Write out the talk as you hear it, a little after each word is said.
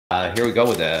Here we go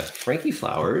with a Frankie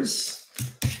Flowers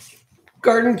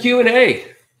garden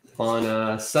Q&A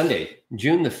on Sunday,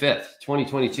 June the 5th,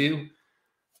 2022.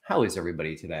 How is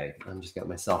everybody today? I'm just got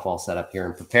myself all set up here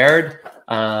and prepared.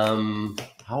 How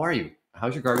are you?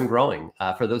 How's your garden growing?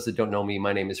 For those that don't know me,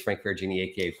 my name is Frank Vergini,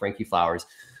 aka Frankie Flowers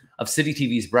of City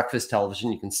TV's Breakfast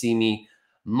Television. You can see me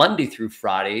Monday through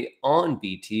Friday on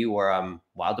BT, where I'm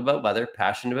wild about weather,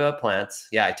 passionate about plants.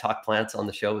 Yeah, I talk plants on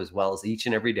the show as well as each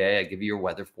and every day. I give you your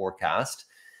weather forecast.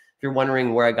 If you're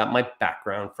wondering where I got my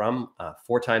background from,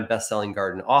 four-time best-selling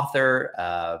garden author,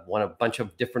 won a bunch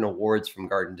of different awards from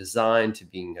garden design to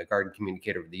being a garden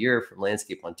communicator of the year from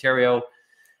Landscape Ontario.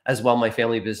 As well, my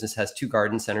family business has two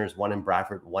garden centers, one in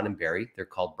Bradford, one in Barrie. They're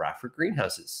called Bradford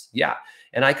Greenhouses. Yeah,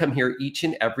 and I come here each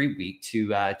and every week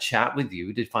to chat with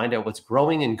you to find out what's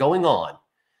growing and going on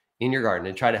in your garden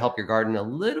and try to help your garden a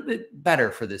little bit better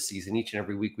for this season. Each and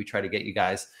every week, we try to get you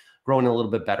guys growing a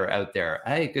little bit better out there.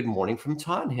 Hey, good morning from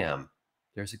Tottenham.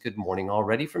 There's a good morning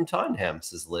already from Tottenham,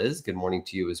 says Liz. Good morning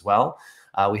to you as well.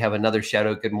 We have another shout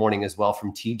out. Good morning as well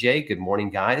from TJ. Good morning,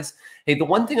 guys. Hey, the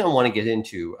one thing I want to get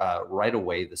into right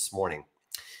away this morning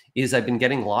is I've been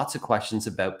getting lots of questions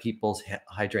about people's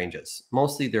hydrangeas.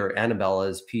 Mostly they're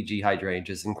Annabellas, PG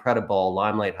hydrangeas, incredible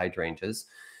limelight hydrangeas.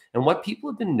 And what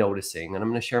people have been noticing, and I'm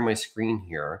going to share my screen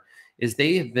here, is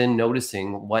they have been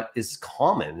noticing what is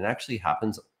common and actually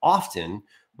happens often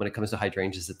when it comes to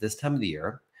hydrangeas at this time of the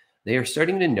year. They are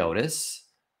starting to notice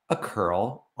a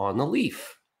curl on the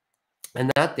leaf. And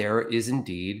that there is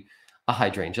indeed a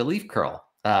hydrangea leaf curl.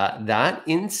 That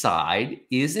inside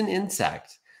is an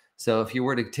insect. So if you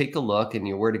were to take a look and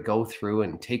you were to go through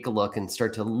and take a look and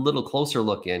start to a little closer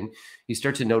look in, you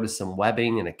start to notice some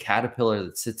webbing and a caterpillar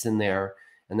that sits in there.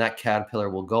 And that caterpillar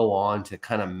will go on to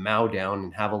kind of mow down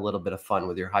and have a little bit of fun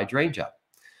with your hydrangea.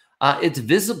 It's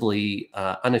visibly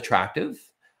unattractive.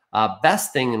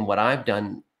 Best thing in what I've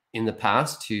done in the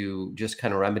past to just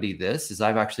kind of remedy this is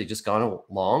I've actually just gone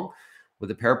along with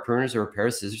a pair of pruners or a pair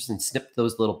of scissors and snipped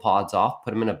those little pods off,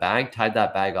 put them in a bag, tied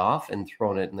that bag off and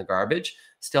thrown it in the garbage.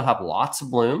 Still have lots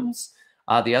of blooms.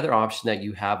 The other option that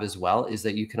you have as well is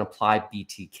that you can apply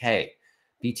BTK.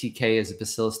 BTK is a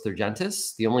Bacillus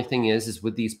thuringiensis. The only thing is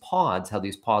with these pods, how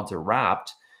these pods are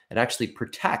wrapped, it actually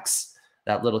protects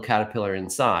that little caterpillar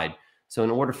inside. So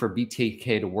in order for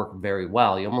BTK to work very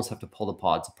well, you almost have to pull the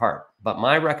pods apart. But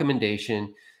my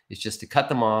recommendation is just to cut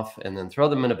them off and then throw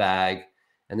them in a bag.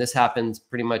 And this happens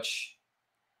pretty much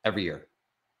every year.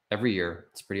 Every year,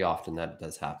 it's pretty often that it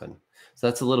does happen. So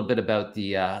that's a little bit about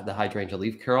the hydrangea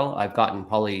leaf curl. I've gotten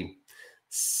probably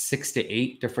 6 to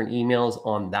 8 different emails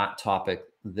on that topic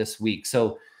this week.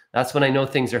 So that's when I know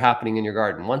things are happening in your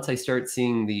garden. Once I start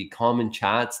seeing the common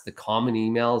chats, the common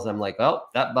emails, I'm like, oh,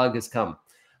 that bug has come.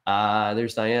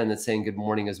 There's Diane that's saying good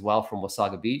morning as well from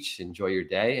Wasaga Beach. Enjoy your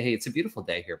day. Hey, it's a beautiful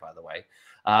day here, by the way.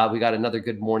 We got another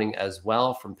good morning as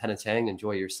well from Penetang.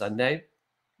 Enjoy your Sunday.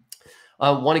 I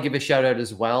want to give a shout out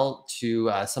as well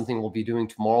to something we'll be doing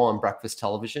tomorrow on Breakfast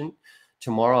Television.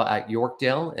 Tomorrow at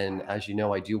Yorkdale, and as you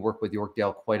know, I do work with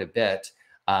Yorkdale quite a bit.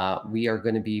 We are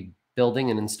going to be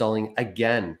building and installing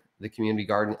again the community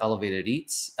garden Elevated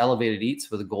Eats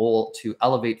with a goal to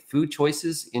elevate food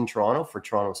choices in Toronto for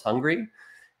Toronto's hungry,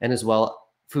 and as well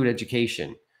food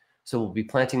education. So we'll be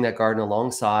planting that garden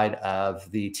alongside of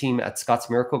the team at Scott's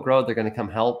Miracle Grow. They're going to come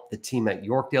help. The team at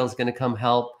Yorkdale is going to come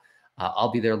help.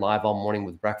 I'll be there live all morning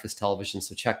with Breakfast Television,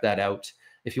 so check that out.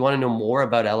 If you want to know more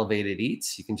about Elevated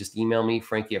Eats, you can just email me,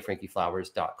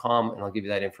 frankie@frankieflowers.com, and I'll give you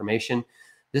that information.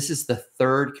 This is the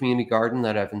third community garden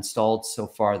that I've installed so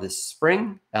far this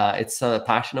spring. It's a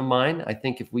passion of mine. I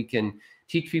think if we can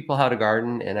teach people how to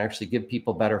garden and actually give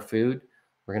people better food,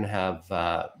 we're going to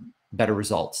have better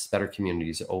results, better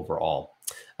communities overall.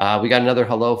 We got another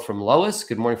hello from Lois.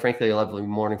 Good morning, Frankie. A lovely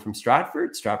morning from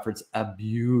Stratford. Stratford's a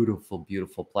beautiful,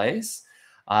 beautiful place.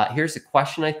 Here's a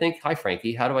question, I think. Hi,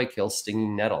 Frankie. How do I kill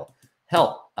stinging nettle?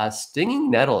 Hell, stinging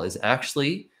nettle is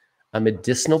actually a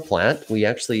medicinal plant. We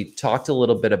actually talked a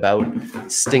little bit about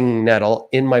stinging nettle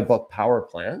in my book, Power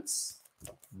Plants.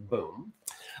 Boom.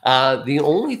 The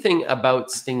only thing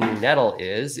about stinging nettle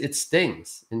is it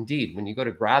stings. Indeed, when you go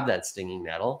to grab that stinging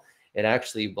nettle, it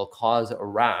actually will cause a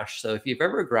rash. So if you've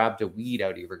ever grabbed a weed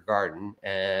out of your garden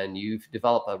and you've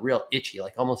developed a real itchy,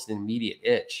 like almost an immediate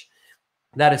itch,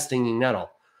 that is stinging nettle.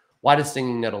 Why does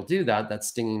stinging nettle do that? That's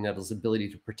stinging nettle's ability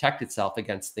to protect itself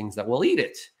against things that will eat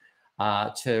it.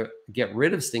 To get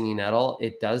rid of stinging nettle,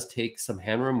 it does take some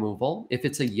hand removal. If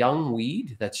it's a young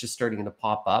weed that's just starting to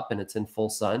pop up and it's in full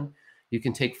sun, you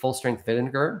can take full strength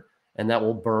vinegar and that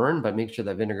will burn, but make sure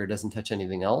that vinegar doesn't touch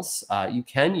anything else. You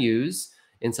can use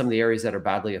in some of the areas that are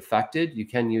badly affected. You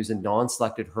can use a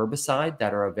non-selected herbicide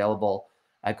that are available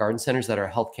at garden centers that are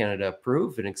Health Canada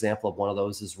approved. An example of one of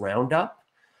those is Roundup.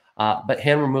 But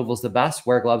hand removal is the best.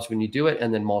 Wear gloves when you do it,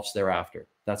 and then mulch thereafter.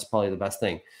 That's probably the best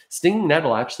thing. Stinging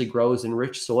nettle actually grows in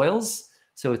rich soils,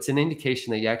 so it's an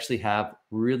indication that you actually have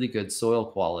really good soil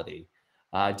quality.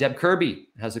 Deb Kirby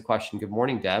has a question. Good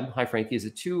morning, Deb. Hi, Frankie. Is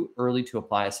it too early to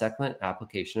apply a second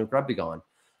application of Grub Be Gone?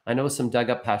 I know some dug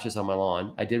up patches on my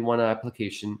lawn. I did one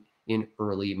application in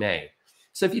early May.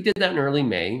 So if you did that in early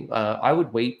May, I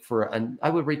would wait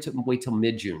till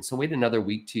mid-June. So wait another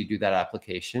week till you do that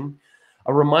application.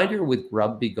 A reminder with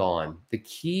Grub Be Gone, the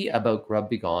key about Grub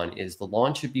Be Gone is the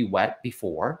lawn should be wet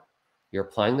before you're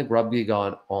applying the Grub Be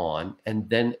Gone on, and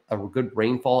then a good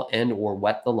rainfall and or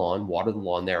wet the lawn, water the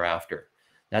lawn thereafter.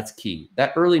 That's key.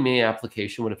 That early May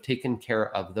application would have taken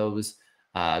care of those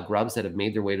grubs that have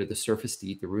made their way to the surface to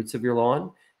eat the roots of your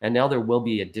lawn. And now there will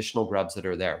be additional grubs that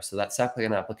are there. So that's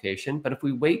second application. But if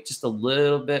we wait just a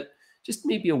little bit, just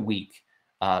maybe a week,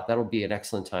 that'll be an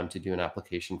excellent time to do an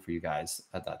application for you guys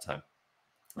at that time.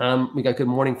 We got good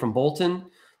morning from Bolton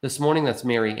this morning. That's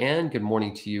Mary Ann. Good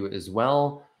morning to you as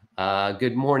well.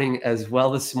 Good morning as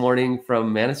well this morning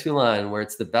from Manitoulin, where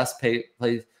it's the best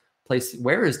place.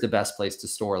 Where is the best place to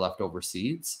store leftover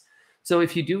seeds? So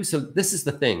if you do, so this is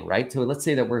the thing, right? So let's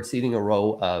say that we're seeding a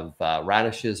row of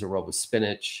radishes, a row of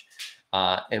spinach,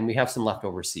 and we have some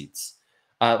leftover seeds.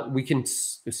 We can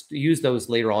use those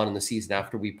later on in the season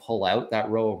after we pull out that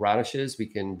row of radishes. We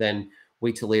can then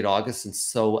wait till late August and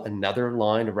sow another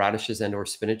line of radishes and or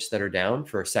spinach that are down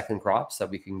for second crops that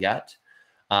we can get.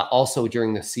 Also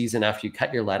during the season, after you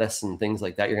cut your lettuce and things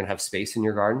like that, you're gonna have space in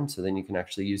your garden. So then you can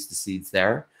actually use the seeds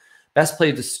there. Best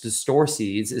place to store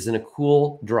seeds is in a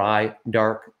cool, dry,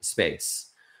 dark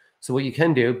space. So what you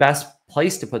can do, best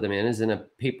place to put them in is in a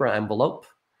paper envelope.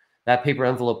 That paper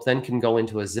envelope then can go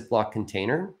into a Ziploc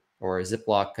container or a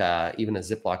Ziploc, even a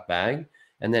Ziploc bag.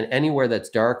 And then anywhere that's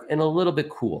dark and a little bit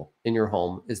cool in your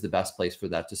home is the best place for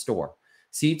that to store.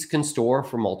 Seeds can store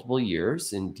for multiple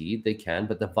years. Indeed, they can,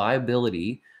 but the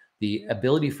viability, the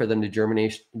ability for them to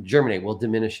germinate will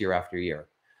diminish year after year.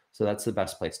 So that's the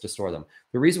best place to store them.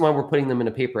 The reason why we're putting them in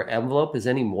a paper envelope is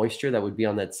any moisture that would be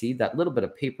on that seed, that little bit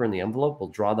of paper in the envelope will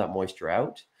draw that moisture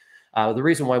out. The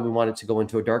reason why we want it to go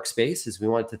into a dark space is we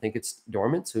want it to think it's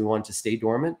dormant. So we want it to stay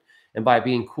dormant. And by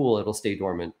being cool, it'll stay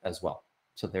dormant as well.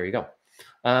 So there you go.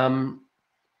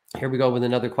 Here we go with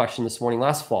another question this morning.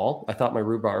 Last fall, I thought my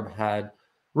rhubarb had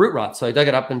root rot. So I dug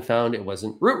it up and found it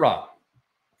wasn't root rot.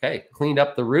 Okay, cleaned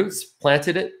up the roots,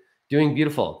 planted it, doing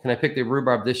beautiful. Can I pick the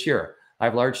rhubarb this year? I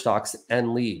have large stalks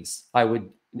and leaves. I would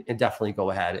definitely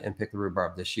go ahead and pick the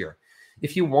rhubarb this year.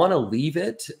 If you want to leave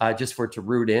it just for it to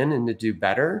root in and to do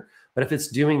better, but if it's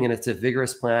doing and it's a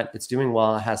vigorous plant, it's doing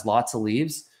well, it has lots of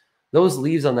leaves, those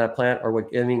leaves on that plant are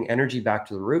what giving energy back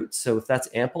to the roots. So if that's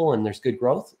ample and there's good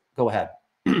growth, go ahead.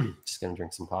 Just going to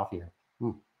drink some coffee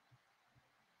here.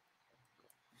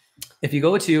 If you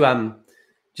go to,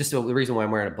 just the reason why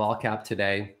I'm wearing a ball cap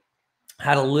today,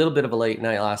 had a little bit of a late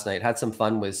night last night, had some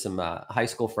fun with some high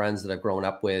school friends that I've grown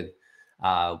up with.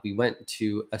 We went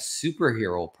to a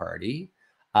superhero party,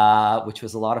 which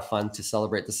was a lot of fun to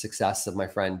celebrate the success of my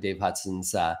friend Dave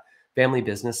Hudson's family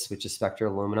business, which is Spectre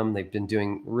Aluminum. They've been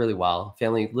doing really well.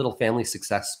 Little family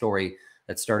success story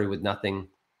that started with nothing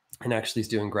and actually is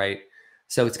doing great.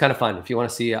 So it's kind of fun. If you want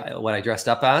to see what I dressed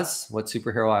up as, what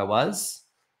superhero I was,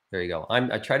 there you go.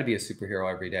 I try to be a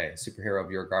superhero every day, a superhero of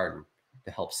your garden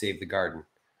to help save the garden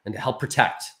and to help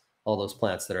protect all those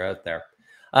plants that are out there.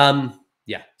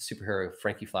 Yeah, superhero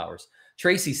Frankie Flowers.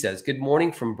 Tracy says, good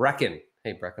morning from Brecon.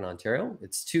 Hey, Brecon, Ontario.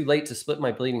 It's too late to split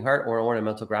my bleeding heart or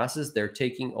ornamental grasses. They're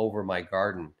taking over my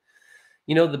garden.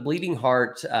 You know, the bleeding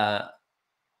heart,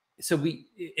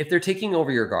 if they're taking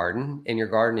over your garden and your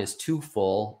garden is too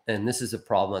full, and this is a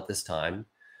problem at this time,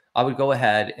 I would go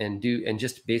ahead and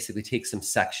just basically take some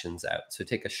sections out. So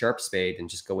take a sharp spade and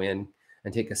just go in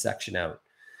and take a section out.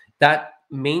 That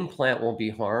main plant won't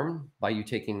be harmed by you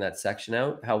taking that section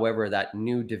out. However, that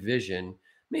new division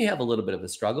may have a little bit of a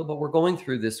struggle, but we're going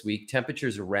through this week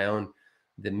temperatures around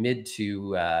the mid to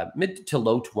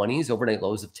low 20s, overnight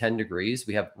lows of 10 degrees.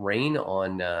 We have rain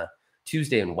on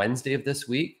Tuesday and Wednesday of this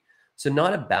week. So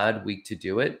not a bad week to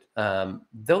do it.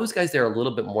 Those guys, they're a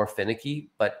little bit more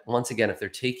finicky, but once again, if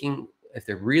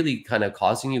they're really kind of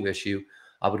causing you issue,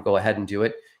 I would go ahead and do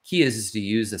it. Key is to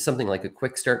use something like a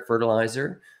quick start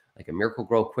fertilizer, like a Miracle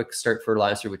Grow quick start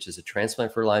fertilizer, which is a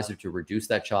transplant fertilizer to reduce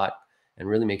that shot and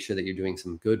really make sure that you're doing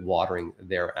some good watering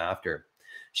thereafter.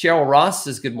 Cheryl Ross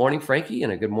says, good morning, Frankie,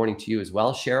 and a good morning to you as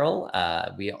well,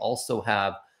 Cheryl. We also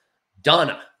have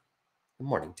Donna. Good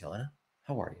morning, Donna.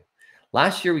 How are you?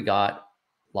 Last year we got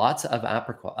lots of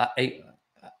apricots.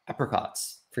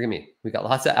 Forgive me. We got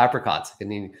lots of apricots.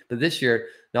 But this year,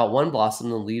 not one blossom.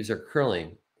 The leaves are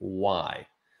curling. Why?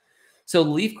 So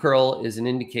leaf curl is an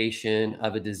indication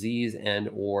of a disease and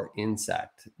or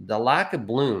insect. The lack of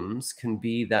blooms can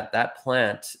be that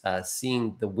plant,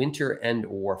 seeing the winter and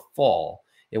or fall,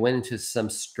 it went into some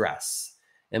stress.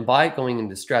 And by going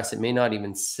into stress, it may not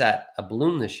even set a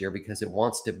bloom this year because it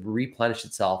wants to replenish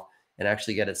itself and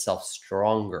actually get itself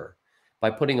stronger.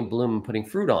 By putting a bloom and putting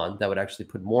fruit on, that would actually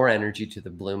put more energy to the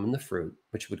bloom and the fruit,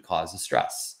 which would cause a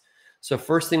stress. So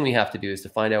first thing we have to do is to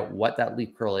find out what that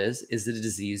leaf curl is. Is it a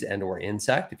disease and or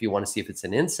insect? If you want to see if it's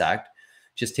an insect,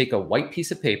 just take a white piece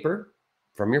of paper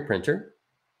from your printer,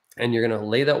 and you're going to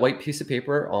lay that white piece of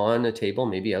paper on a table,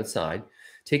 maybe outside.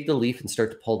 Take the leaf and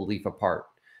start to pull the leaf apart.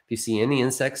 If you see any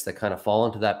insects that kind of fall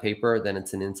into that paper, then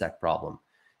it's an insect problem.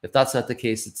 If that's not the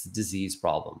case, it's a disease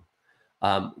problem.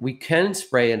 We can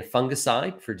spray a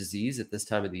fungicide for disease at this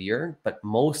time of the year, but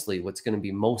mostly what's going to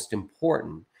be most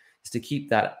important is to keep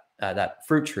that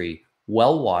fruit tree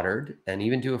well watered and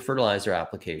even do a fertilizer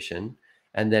application.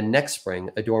 And then next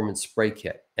spring, a dormant spray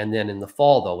kit. And then in the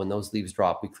fall, though, when those leaves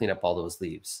drop, we clean up all those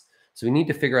leaves. So we need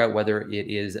to figure out whether it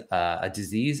is a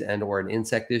disease and or an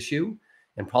insect issue.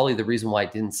 And probably the reason why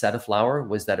it didn't set a flower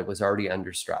was that it was already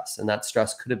under stress. And that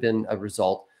stress could have been a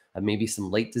result of maybe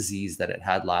some late disease that it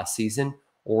had last season,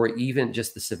 or even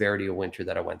just the severity of winter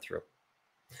that I went through.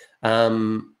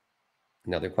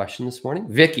 Another question this morning.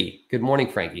 Vicky, good morning,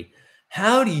 Frankie.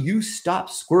 How do you stop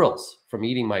squirrels from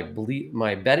eating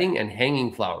my bedding and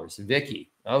hanging flowers?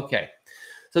 Vicky, okay.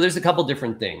 So there's a couple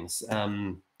different things.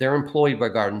 They're employed by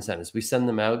garden centers. We send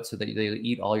them out so that they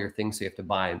eat all your things, so you have to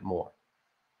buy more.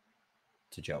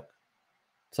 It's a joke.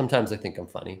 Sometimes I think I'm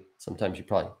funny. Sometimes you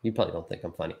probably don't think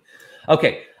I'm funny.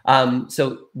 Okay.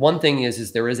 So one thing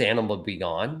is there is Animal Be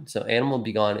Gone. So Animal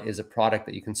Be Gone is a product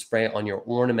that you can spray on your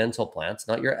ornamental plants,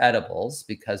 not your edibles,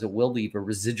 because it will leave a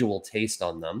residual taste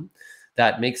on them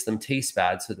that makes them taste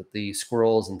bad so that the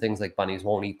squirrels and things like bunnies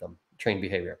won't eat them. Trained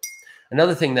behavior.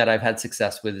 Another thing that I've had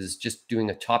success with is just doing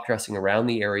a top dressing around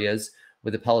the areas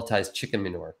with a pelletized chicken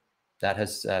manure. That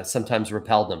has sometimes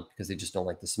repelled them because they just don't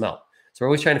like the smell. So we're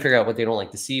always trying to figure out what they don't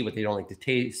like to see, what they don't like to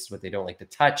taste, what they don't like to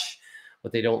touch,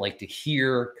 what they don't like to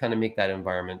hear, kind of make that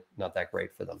environment not that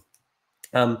great for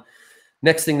them.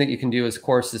 Next thing that you can do, of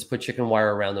course, is put chicken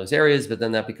wire around those areas, but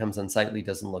then that becomes unsightly,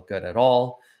 doesn't look good at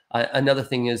all. Another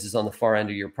thing is on the far end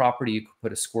of your property, you could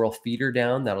put a squirrel feeder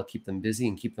down. That'll keep them busy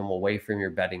and keep them away from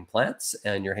your bedding plants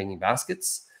and your hanging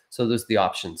baskets. So those are the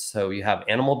options. So you have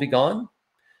Animal Be Gone.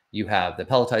 You have the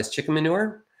pelletized chicken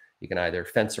manure. You can either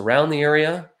fence around the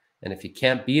area, and if you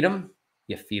can't beat them,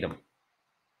 you feed them.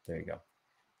 There you go.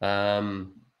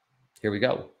 Here we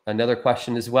go. Another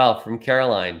question as well from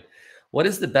Caroline. What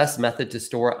is the best method to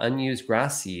store unused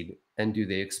grass seed, and do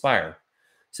they expire?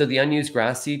 So the unused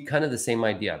grass seed, kind of the same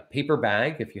idea. Paper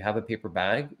bag, if you have a paper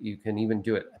bag, you can even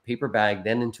do it. A paper bag,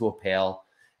 then into a pail.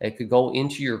 It could go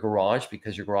into your garage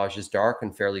because your garage is dark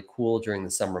and fairly cool during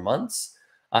the summer months.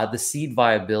 The seed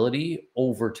viability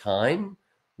over time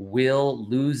will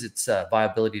lose its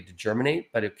viability to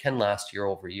germinate, but it can last year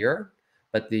over year.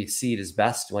 But the seed is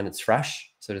best when it's fresh,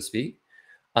 so to speak.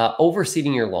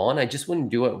 Overseeding your lawn, I just wouldn't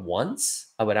do it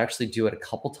once. I would actually do it a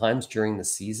couple times during the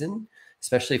season,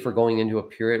 especially if we're going into a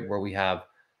period where we have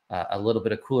a little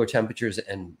bit of cooler temperatures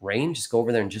and rain. Just go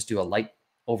over there and just do a light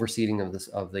overseeding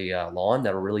of the lawn.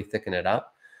 That'll really thicken it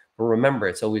up. But remember,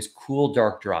 it's always cool,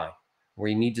 dark, dry, where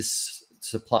you need to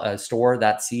store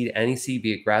that seed, any seed,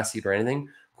 be it grass seed or anything.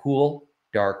 Cool,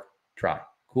 dark, dry.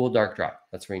 Cool, dark, dry.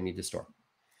 That's where you need to store.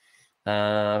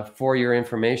 For your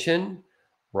information,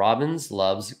 robins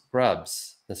loves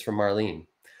grubs. That's from Marlene.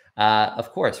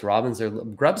 Of course,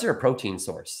 grubs are a protein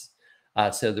source.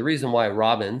 So the reason why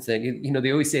robins,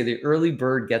 they always say the early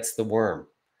bird gets the worm.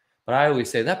 But I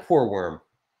always say that poor worm,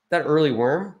 that early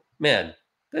worm, man,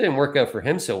 that didn't work out for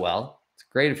him so well. It's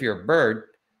great if you're a bird.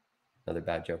 Another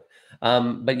bad joke.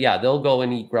 But yeah, they'll go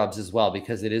and eat grubs as well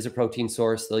because it is a protein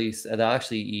source. They'll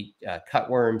actually eat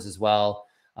cutworms as well.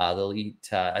 They'll eat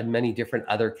many different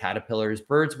other caterpillars.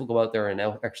 Birds will go out there and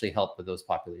actually help with those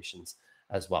populations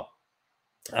as well.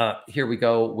 Here we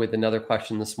go with another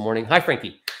question this morning. Hi,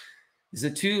 Frankie. Is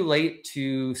it too late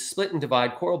to split and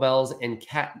divide coral bells and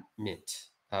catmint?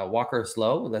 Walker's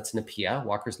Low, that's Nepia.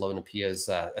 Walker's Low Nepia is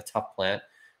a tough plant.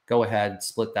 Go ahead,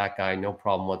 split that guy, no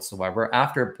problem whatsoever.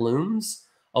 After it blooms,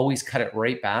 always cut it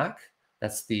right back.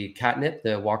 That's the catnip,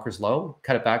 the Walker's Low.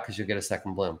 Cut it back because you'll get a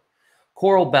second bloom.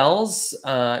 Coral bells,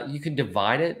 you can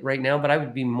divide it right now, but I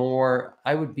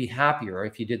would be happier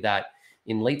if you did that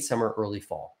in late summer, early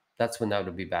fall. that's when that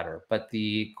would be better. But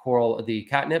the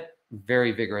catnip,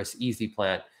 very vigorous, easy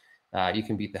plant. You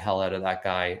can beat the hell out of that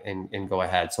guy and go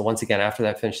ahead. So once again, after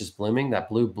that finishes blooming, that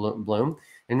blue bloom,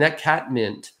 and that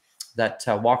catmint, that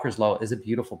Walker's Low is a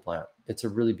beautiful plant. It's a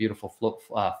really beautiful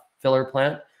filler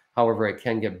plant. However, it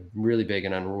can get really big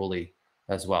and unruly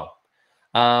as well.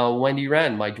 Wendy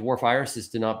Wren, my dwarf irises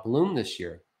did not bloom this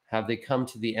year. Have they come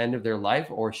to the end of their life,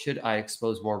 or should I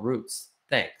expose more roots?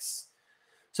 Thanks.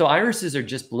 So irises are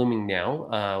just blooming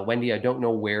now. Wendy, I don't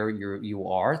know where you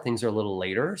are. Things are a little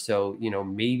later. So,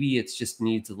 maybe it just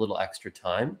needs a little extra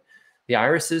time. The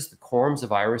irises, the corms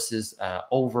of irises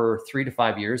over 3 to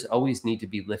 5 years always need to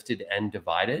be lifted and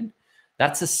divided.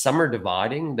 That's a summer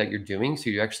dividing that you're doing. So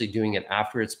you're actually doing it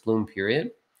after its bloom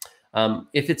period.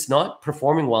 If it's not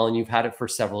performing well and you've had it for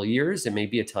several years, it may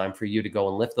be a time for you to go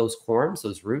and lift those corms,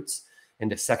 those roots, and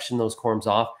to section those corms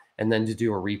off and then to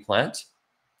do a replant.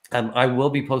 I will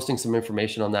be posting some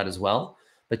information on that as well,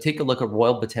 but take a look at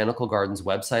Royal Botanical Gardens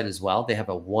website as well. They have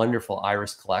a wonderful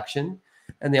iris collection,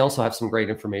 and they also have some great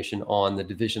information on the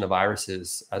division of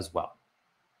irises as well.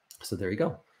 So there you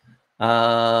go.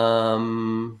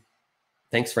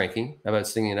 Thanks, Frankie, about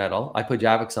stinging nettle. I put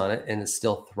Javix on it, and it's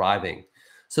still thriving.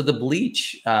 So the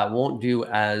bleach won't do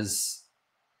as,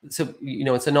 so,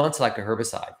 it's a non-selective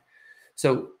herbicide.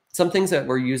 So some things that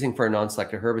we're using for a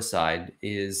non-selective herbicide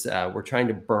is we're trying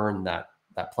to burn that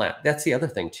plant. That's the other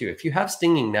thing too. If you have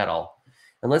stinging nettle,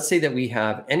 and let's say that we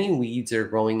have any weeds that are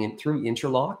growing in through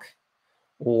interlock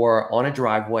or on a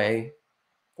driveway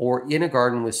or in a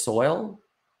garden with soil,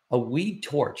 a weed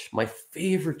torch, my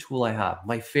favorite tool I have,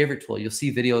 my favorite tool, you'll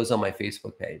see videos on my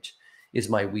Facebook page, is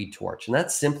my weed torch. And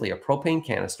that's simply a propane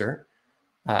canister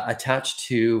attached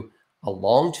to a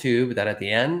long tube that at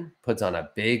the end puts on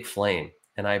a big flame.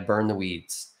 And I burn the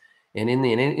weeds. And in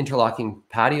the interlocking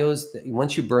patios,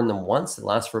 once you burn them once, it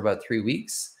lasts for about 3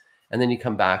 weeks. And then you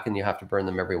come back and you have to burn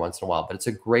them every once in a while. But it's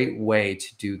a great way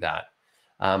to do that.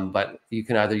 But you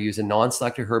can either use a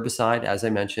non-selective herbicide, as I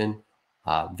mentioned.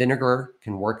 Vinegar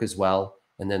can work as well.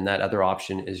 And then that other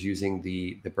option is using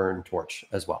the burn torch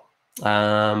as well.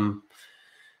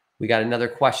 We got another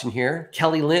question here.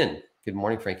 Kelly Lynn. Good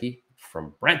morning, Frankie,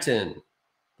 from Brenton,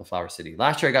 the Flower City.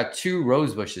 Last year, I got 2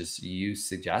 rose bushes, you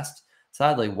suggest.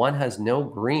 Sadly, one has no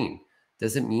green.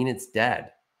 Does it mean it's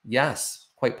dead? Yes,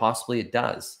 quite possibly it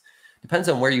does. Depends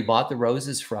on where you bought the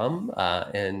roses from.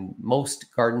 And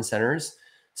most garden centers,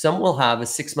 some will have a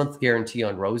 6-month guarantee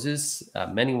on roses.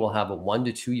 Many will have a 1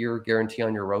 to 2 year guarantee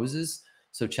on your roses.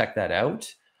 So check that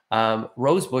out.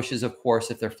 Rose bushes, of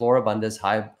course, if they're Floribundas,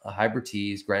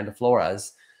 Hybrides,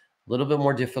 Grandifloras, a little bit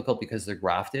more difficult because they're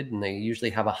grafted and they usually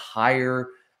have a higher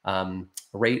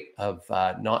rate of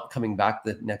not coming back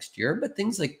the next year. But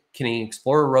things like Canadian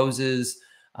Explorer roses,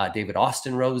 David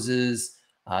Austin roses,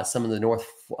 some of the North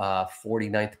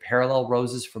 49th parallel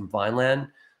roses from Vineland,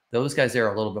 those guys there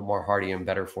are a little bit more hardy and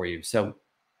better for you. So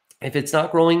if it's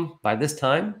not growing by this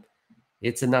time,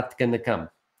 it's not going to come.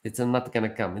 It's not going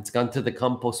to come. It's gone to the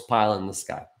compost pile in the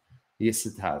sky. Yes,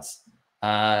 it has.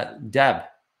 Deb,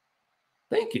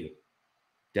 thank you.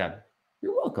 Deb,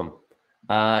 you're welcome.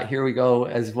 Here we go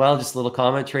as well. Just a little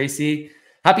comment, Tracy.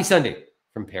 Happy Sunday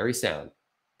from Perry Sound.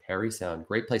 Perry Sound,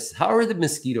 great places. How are the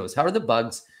mosquitoes? How are the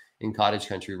bugs in cottage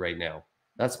country right now?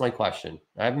 That's my question.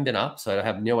 I haven't been up, so I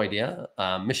have no idea.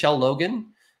 Michelle Logan.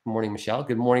 Good morning, Michelle.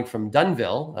 Good morning from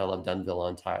Dunnville. I love Dunnville,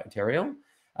 Ontario.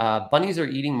 Bunnies are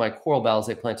eating my coral bells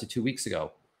I planted 2 weeks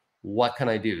ago. What can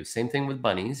I do? Same thing with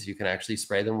bunnies. You can actually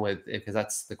spray them with, because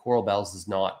that's the coral bells is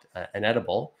not an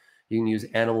edible. You can use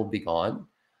Animal Be Gone.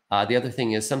 The other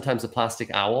thing is sometimes a plastic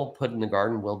owl put in the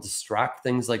garden will distract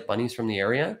things like bunnies from the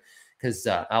area, because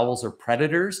owls are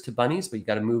predators to bunnies, but you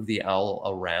got to move the owl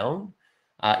around.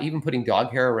 Even putting dog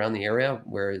hair around the area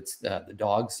where it's the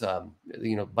dogs,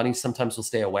 bunnies sometimes will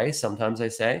stay away. Sometimes I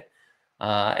say,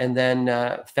 and then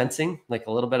fencing, like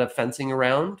a little bit of fencing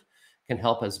around can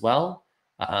help as well.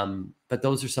 But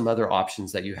those are some other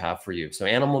options that you have for you. So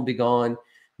Animal Be Gone.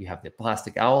 You have the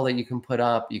plastic owl that you can put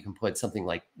up. You can put something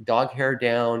like dog hair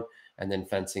down, and then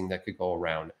fencing that could go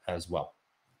around as well.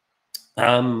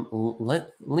 Leonore,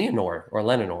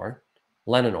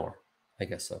 I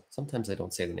guess so. Sometimes I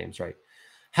don't say the names right.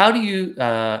 How do you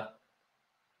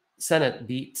Senate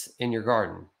beets in your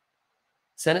garden?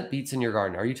 Senate beets in your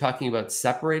garden. Are you talking about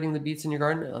separating the beets in your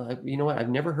garden? You know what? I've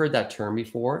never heard that term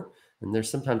before. And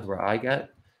there's sometimes where I get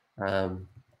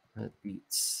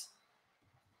beets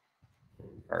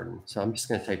garden. So I'm just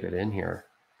going to type it in here.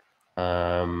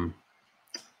 I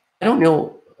don't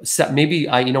know. Maybe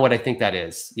you know what I think that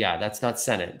is. Yeah, that's not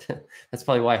Senate. That's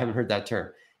probably why I haven't heard that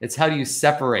term. It's how do you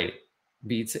separate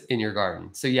beets in your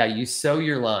garden. So yeah, you sow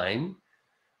your line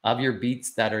of your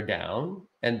beets that are down.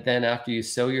 And then after you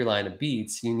sow your line of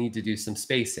beets, you need to do some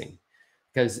spacing.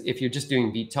 Because if you're just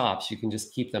doing beet tops, you can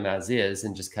just keep them as is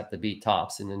and just cut the beet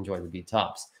tops and enjoy the beet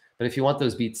tops. But if you want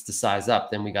those beets to size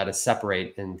up, then we got to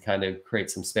separate and kind of create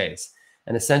some space.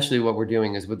 And essentially what we're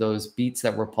doing is with those beets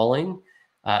that we're pulling,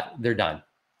 they're done.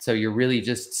 So you're really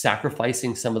just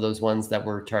sacrificing some of those ones that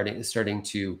we're starting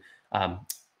to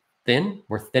thin.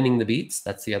 We're thinning the beets.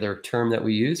 That's the other term that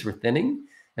we use. We're thinning.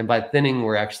 And by thinning,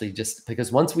 we're actually just,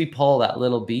 because once we pull that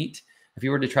little beet, if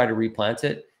you were to try to replant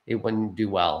it, it wouldn't do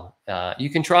well. You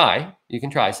can try.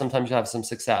 Sometimes you'll have some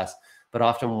success, but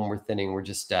often when we're thinning, we're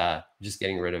just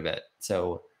getting rid of it.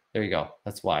 So there you go.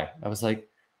 That's why I was like,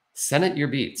 Senate your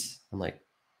beets. I'm like,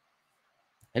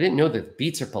 I didn't know that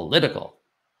beets are political.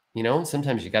 You know,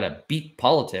 sometimes you got to beat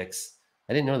politics.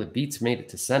 I didn't know the beets made it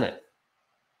to Senate.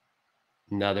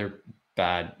 Another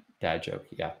bad dad joke.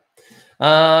 Yeah.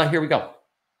 Here we go.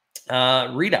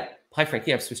 Rita. Hi,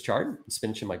 Frankie. I have Swiss chard,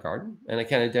 spinach in my garden, and I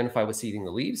can't identify what's eating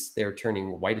the leaves. They're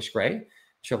turning whitish gray,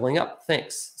 shriveling up.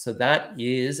 Thanks. So that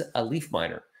is a leaf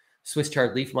miner, Swiss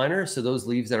chard leaf miner. So those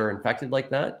leaves that are infected like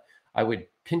that, I would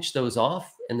pinch those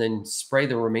off and then spray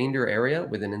the remainder area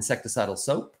with an insecticidal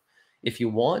soap. If you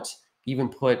want, even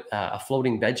put a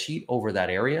floating bed sheet over that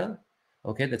area.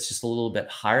 Okay, that's just a little bit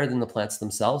higher than the plants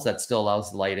themselves. That still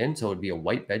allows the light in. So it would be a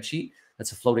white bed sheet.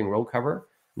 That's a floating row cover,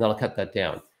 and that'll cut that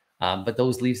down. But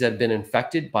those leaves have been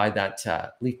infected by that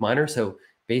leaf miner. So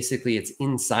basically it's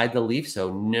inside the leaf.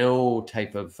 So no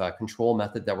type of control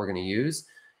method that we're going to use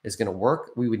is going to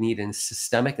work. We would need a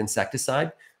systemic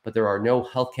insecticide, but there are no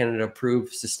Health Canada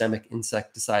approved systemic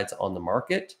insecticides on the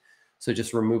market. So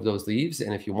just remove those leaves.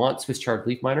 And if you want Swiss chard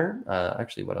leaf miner,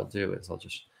 actually what I'll do is I'll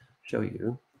just show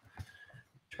you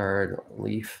chard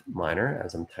leaf miner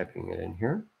as I'm typing it in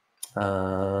here.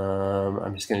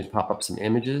 I'm just going to pop up some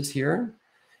images here.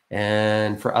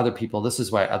 And for other people, this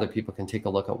is why other people can take a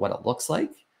look at what it looks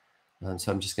like.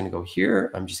 So I'm just going to go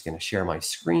here. I'm just going to share my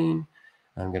screen.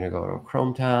 I'm going to go to a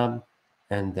Chrome tab,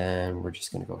 and then we're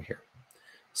just going to go here.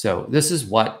 So this is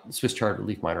what Swiss chard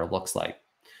leaf miner looks like.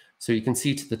 So you can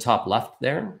see to the top left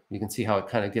there, you can see how it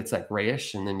kind of gets that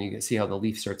grayish, and then you can see how the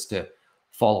leaf starts to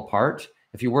fall apart.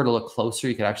 If you were to look closer,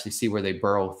 you could actually see where they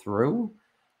burrow through.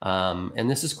 And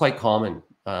this is quite common.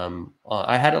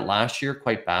 I had it last year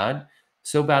quite bad.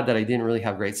 So bad that I didn't really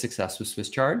have great success with Swiss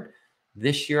chard.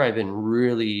 This year, I've been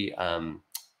really on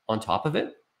top of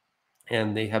it,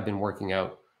 and they have been working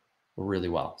out really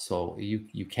well. So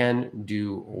you can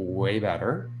do way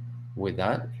better with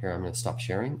that. Here, I'm going to stop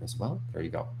sharing as well. There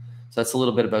you go. So that's a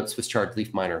little bit about Swiss chard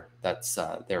leaf miner. That's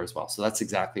there as well. So that's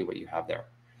exactly what you have there.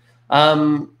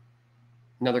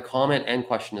 Another comment and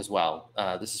question as well.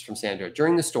 This is from Sandra.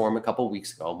 During the storm a couple of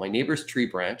weeks ago, my neighbor's tree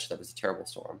branch, that was a terrible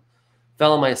storm,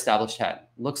 fell on my established head.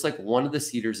 Looks like one of the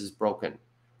cedars is broken.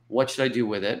 What should I do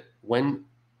with it? When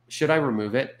should I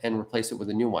remove it and replace it with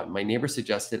a new one? My neighbor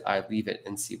suggested I leave it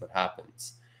and see what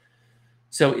happens.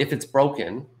 So if it's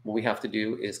broken, what we have to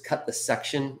do is cut the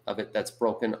section of it that's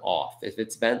broken off. If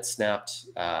it's bent, snapped,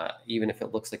 even if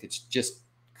it looks like it's just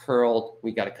curled,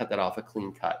 we got to cut that off, a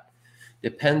clean cut.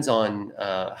 Depends on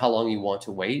how long you want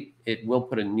to wait. It will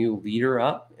put a new leader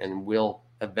up and will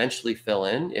eventually fill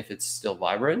in if it's still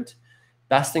vibrant.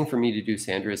 Best thing for me to do,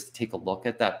 Sandra, is to take a look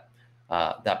at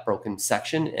that broken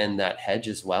section and that hedge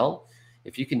as well.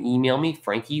 If you can email me,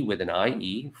 Frankie with an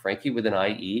IE, Frankie with an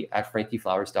IE at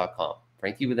frankieflowers.com,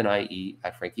 Frankie with an IE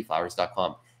at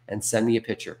frankieflowers.com, and send me a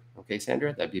picture. Okay,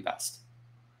 Sandra, that'd be best.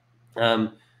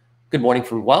 Good morning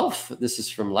from Guelph. This is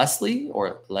from Leslie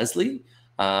or Leslie.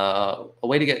 A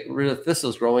way to get rid of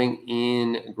thistles growing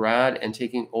in grad and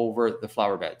taking over the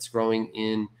flower beds, growing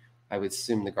in, I would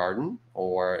assume, the garden.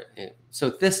 So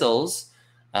thistles,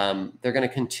 they're going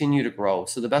to continue to grow.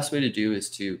 So the best way to do is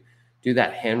to do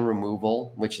that hand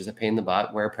removal, which is a pain in the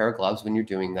butt. Wear a pair of gloves when you're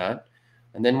doing that.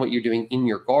 And then what you're doing in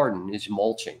your garden is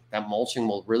mulching. That mulching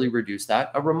will really reduce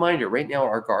that. A reminder, right now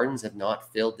our gardens have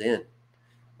not filled in,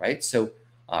 right? So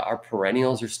our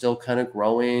perennials are still kind of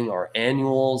growing. Our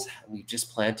annuals we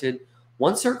just planted.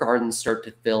 Once our gardens start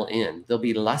to fill in, there'll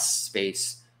be less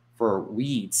space for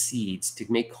weed seeds to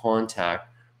make contact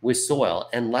with soil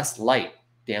and less light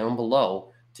down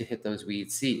below to hit those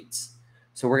weed seeds.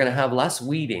 So we're going to have less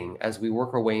weeding as we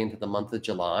work our way into the month of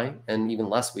July, and even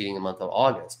less weeding in the month of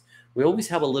August. We always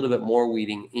have a little bit more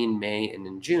weeding in May and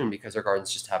in June because our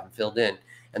gardens just haven't filled in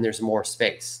and there's more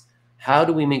space. How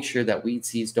do we make sure that weed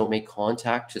seeds don't make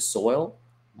contact to soil?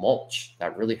 Mulch.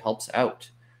 That really helps out.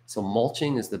 So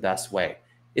mulching is the best way.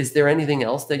 Is there anything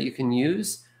else that you can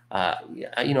use? I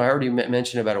already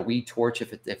mentioned about a weed torch.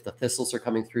 If the thistles are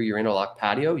coming through your interlock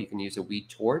patio, you can use a weed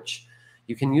torch.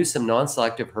 You can use some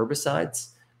non-selective herbicides.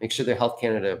 Make sure they're Health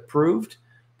Canada approved.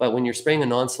 But when you're spraying a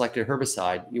non-selective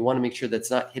herbicide, you want to make sure that's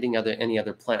not hitting any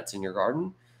other plants in your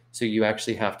garden. So you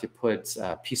actually have to put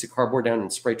a piece of cardboard down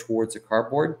and spray towards the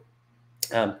cardboard.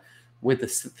 With the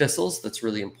thistles, that's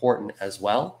really important as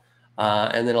well.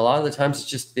 And then a lot of the times, it's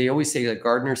just, they always say that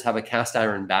gardeners have a cast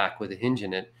iron back with a hinge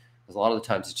in it. Because a lot of the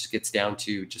times it just gets down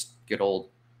to just good old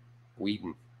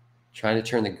weeding. Trying to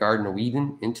turn the Garden of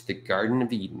Eden into the Garden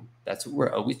of Eden. That's what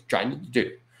we're always trying to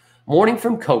do. Morning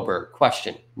from Coburg.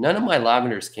 Question. None of my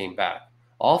lavenders came back.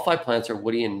 All 5 plants are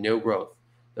woody and no growth.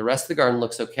 The rest of the garden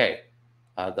looks okay,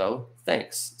 though.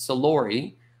 Thanks. So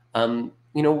Lori,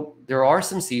 there are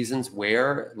some seasons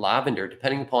where lavender,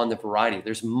 depending upon the variety,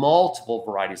 there's multiple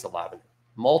varieties of lavender,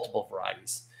 multiple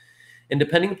varieties. And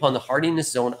depending upon the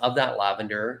hardiness zone of that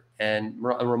lavender, and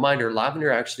a reminder, lavender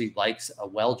actually likes a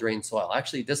well-drained soil.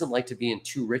 Actually, it doesn't like to be in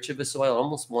too rich of a soil. It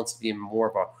almost wants to be in more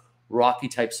of a rocky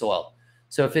type soil.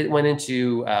 So if it went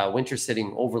into winter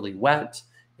sitting overly wet,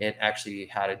 it actually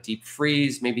had a deep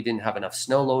freeze, maybe didn't have enough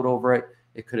snow load over it,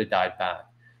 it could have died back.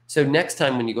 So next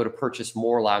time when you go to purchase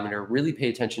more lavender, really pay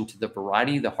attention to the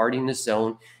variety, the hardiness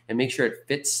zone, and make sure it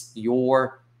fits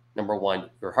your, number one,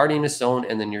 your hardiness zone,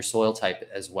 and then your soil type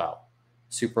as well.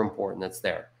 Super important that's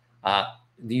there.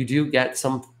 You do get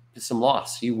some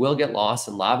loss. You will get loss,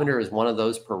 and lavender is one of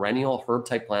those perennial herb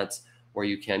type plants where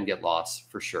you can get loss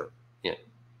for sure.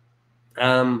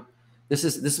 Yeah. This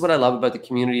is what I love about the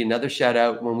community. Another shout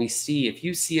out if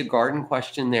you see a garden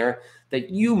question there that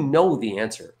you know the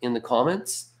answer in the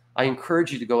comments, I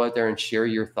encourage you to go out there and share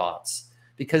your thoughts,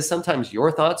 because sometimes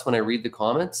your thoughts, when I read the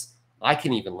comments, I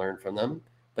can even learn from them.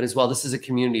 But as well, this is a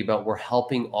community about we're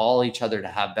helping all each other to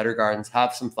have better gardens,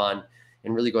 have some fun,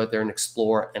 and really go out there and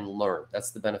explore and learn.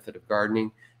 That's the benefit of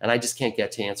gardening. And I just can't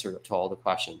get to answer to all the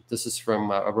questions. This is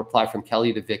from a reply from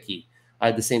Kelly to Vicky. I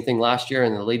had the same thing last year,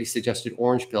 and the lady suggested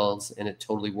orange pills, and it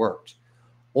totally worked.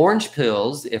 Orange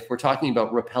pills, if we're talking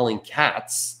about repelling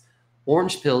cats,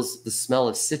 orange pills, the smell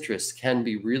of citrus can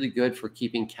be really good for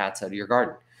keeping cats out of your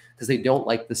garden because they don't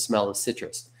like the smell of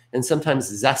citrus. And sometimes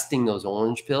zesting those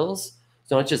orange pills,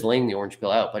 so not just laying the orange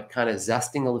pill out, but kind of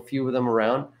zesting a few of them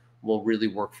around will really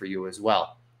work for you as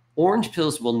well. Orange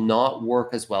pills will not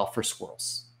work as well for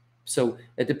squirrels. So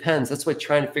it depends. That's why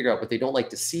trying to figure out what they don't like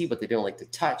to see, what they don't like to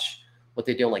touch, what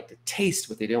they don't like to taste,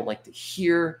 what they don't like to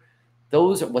hear.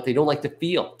 Those are what they don't like to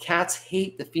feel. Cats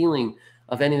hate the feeling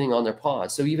of anything on their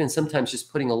paws. So even sometimes just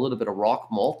putting a little bit of rock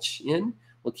mulch in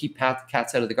will keep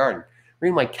cats out of the garden.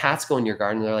 Even my cats go in your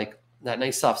garden, they're like, that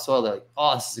nice soft soil, they're like,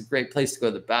 oh, this is a great place to go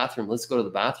to the bathroom. Let's go to the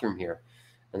bathroom here.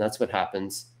 And that's what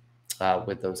happens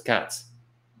with those cats.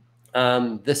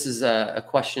 This is a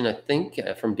question, I think,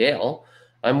 from Dale.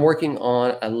 I'm working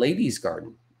on a lady's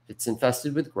garden. It's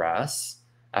infested with grass.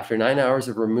 After 9 hours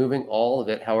of removing all of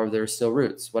it, however, there are still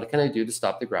roots. What can I do to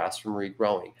stop the grass from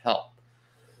regrowing? Help.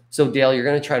 So Dale, you're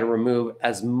going to try to remove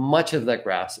as much of that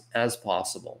grass as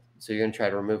possible. So you're going to try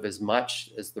to remove as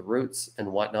much as the roots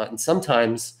and whatnot. And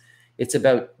sometimes it's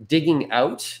about digging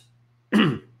out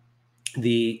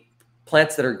the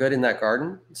plants that are good in that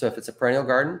garden. So if it's a perennial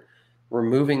garden,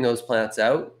 removing those plants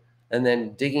out and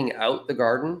then digging out the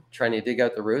garden, trying to dig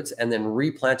out the roots, and then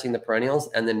replanting the perennials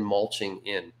and then mulching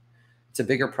in. It's a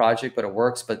bigger project, but it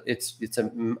works. But it's a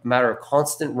matter of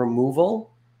constant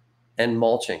removal and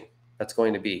mulching. That's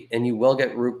going to be. And you will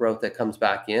get root growth that comes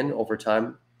back in over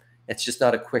time. It's just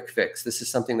not a quick fix. This is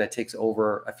something that takes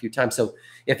over a few times. So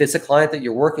if it's a client that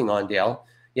you're working on, Dale,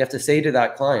 you have to say to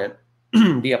that client,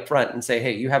 be upfront and say,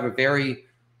 hey, you have a very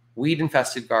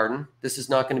weed-infested garden. This is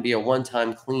not going to be a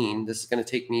one-time clean. This is going to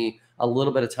take me a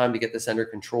little bit of time to get this under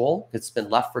control. It's been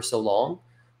left for so long,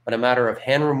 but a matter of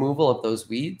hand removal of those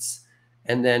weeds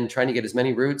and then trying to get as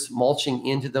many roots, mulching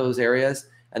into those areas,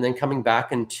 and then coming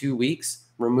back in 2 weeks,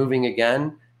 removing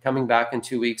again, coming back in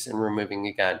 2 weeks and removing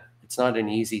again. It's not an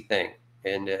easy thing,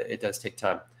 and it does take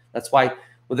time. That's why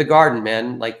with a garden,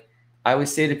 man, like I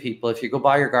always say to people, if you go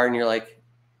by your garden, you're like,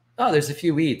 oh, there's a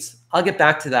few weeds. I'll get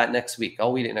back to that next week.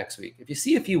 I'll weed it next week. If you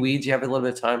see a few weeds, you have a little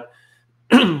bit of time,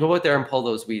 go out there and pull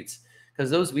those weeds, because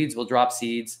those weeds will drop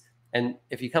seeds. And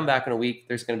if you come back in a week,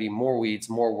 there's going to be more weeds,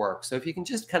 more work. So if you can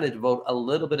just kind of devote a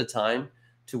little bit of time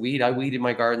to weed. I weeded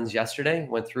my gardens yesterday,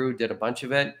 went through, did a bunch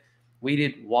of it,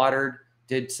 weeded, watered,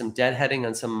 did some deadheading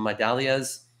on some of my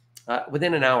dahlias.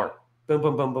 Within an hour, boom,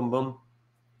 boom, boom, boom, boom,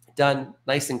 done,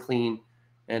 nice and clean,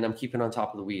 and I'm keeping on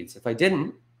top of the weeds. If I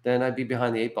didn't, then I'd be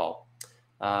behind the 8 ball.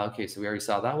 Okay, so we already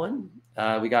saw that one.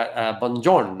 We got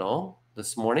Buongiorno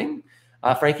this morning.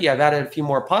 Frankie, I've added a few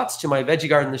more pots to my veggie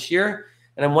garden this year,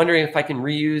 and I'm wondering if I can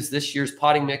reuse this year's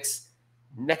potting mix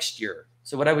next year.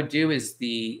 So what I would do is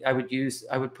I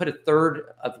would put a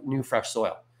third of new fresh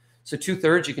soil. So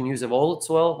 2/3 you can use of old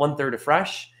soil, 1/3 of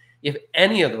fresh. If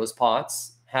any of those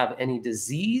pots have any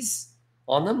disease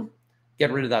on them,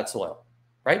 get rid of that soil,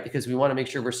 right? Because we want to make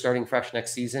sure we're starting fresh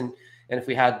next season. And if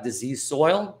we had diseased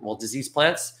soil, well, diseased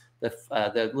plants,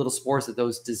 the little spores of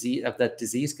that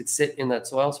disease could sit in that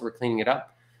soil. So we're cleaning it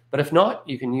up. But if not,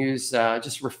 you can use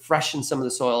just refreshing some of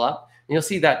the soil up. And you'll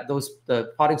see that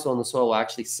the potting soil and the soil will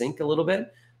actually sink a little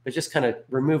bit, but just kind of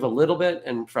remove a little bit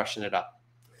and freshen it up.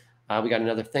 We got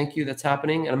another thank you that's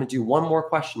happening. And I'm going to do one more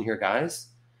question here, guys.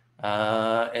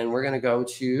 And we're going to go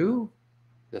to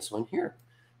this one here.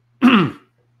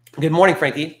 Good morning,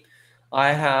 Frankie.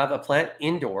 I have a plant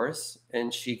indoors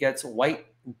and she gets white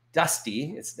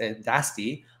dusty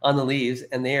on the leaves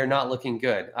and they are not looking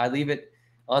good. I leave it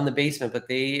on the basement, but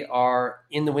they are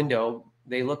in the window.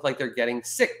 They look like they're getting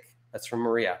sick. That's from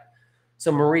Maria.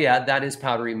 So Maria, that is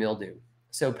powdery mildew.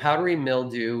 So powdery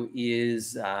mildew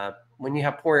is when you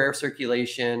have poor air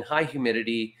circulation, high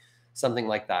humidity, something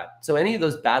like that. So any of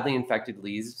those badly infected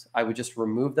leaves, I would just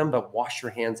remove them, but wash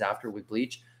your hands after with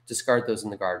bleach. Discard those in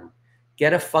the garden.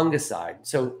 Get a fungicide.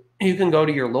 So you can go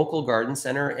to your local garden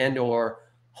center and or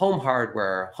Home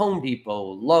Hardware, Home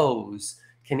Depot, Lowe's,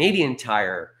 Canadian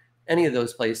Tire, any of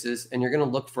those places, and you're going to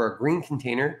look for a green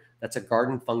container that's a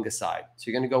garden fungicide. So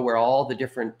you're going to go where all the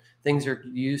different things are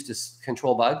used to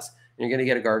control bugs, and you're going to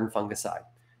get a garden fungicide.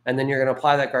 And then you're going to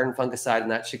apply that garden fungicide, and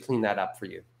that should clean that up for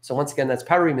you. So once again, that's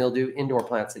powdery mildew, indoor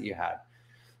plants that you had.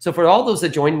 So for all those that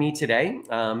joined me today,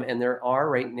 and there are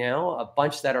right now a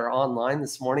bunch that are online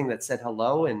this morning that said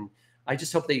hello, and I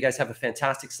just hope that you guys have a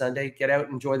fantastic Sunday. Get out,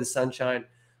 enjoy the sunshine.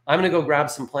 I'm going to go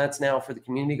grab some plants now for the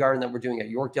community garden that we're doing at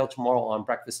Yorkdale tomorrow on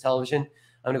Breakfast Television.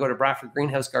 I'm going to go to Bradford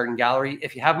Greenhouse Garden Gallery.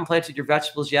 If you haven't planted your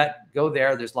vegetables yet, go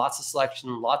there. There's lots of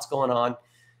selection, lots going on,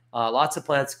 lots of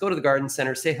plants. Go to the garden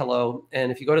center, say hello.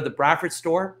 And if you go to the Bradford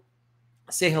store,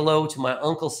 say hello to my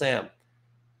Uncle Sam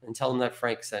and tell him that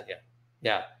Frank sent you.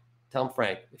 Yeah, tell him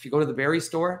Frank. If you go to the berry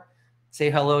store,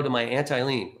 say hello to my Aunt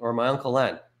Eileen or my Uncle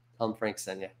Len. Tell him Frank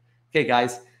sent you. Okay,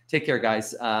 guys. Take care,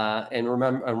 guys. And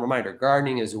remember, a reminder,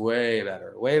 gardening is way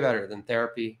better than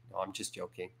therapy. No, I'm just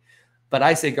joking. But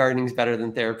I say gardening is better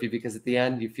than therapy because at the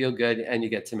end, you feel good and you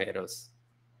get tomatoes.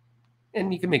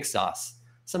 And you can make sauce.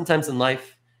 Sometimes in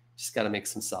life, you just got to make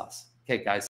some sauce. Okay, guys.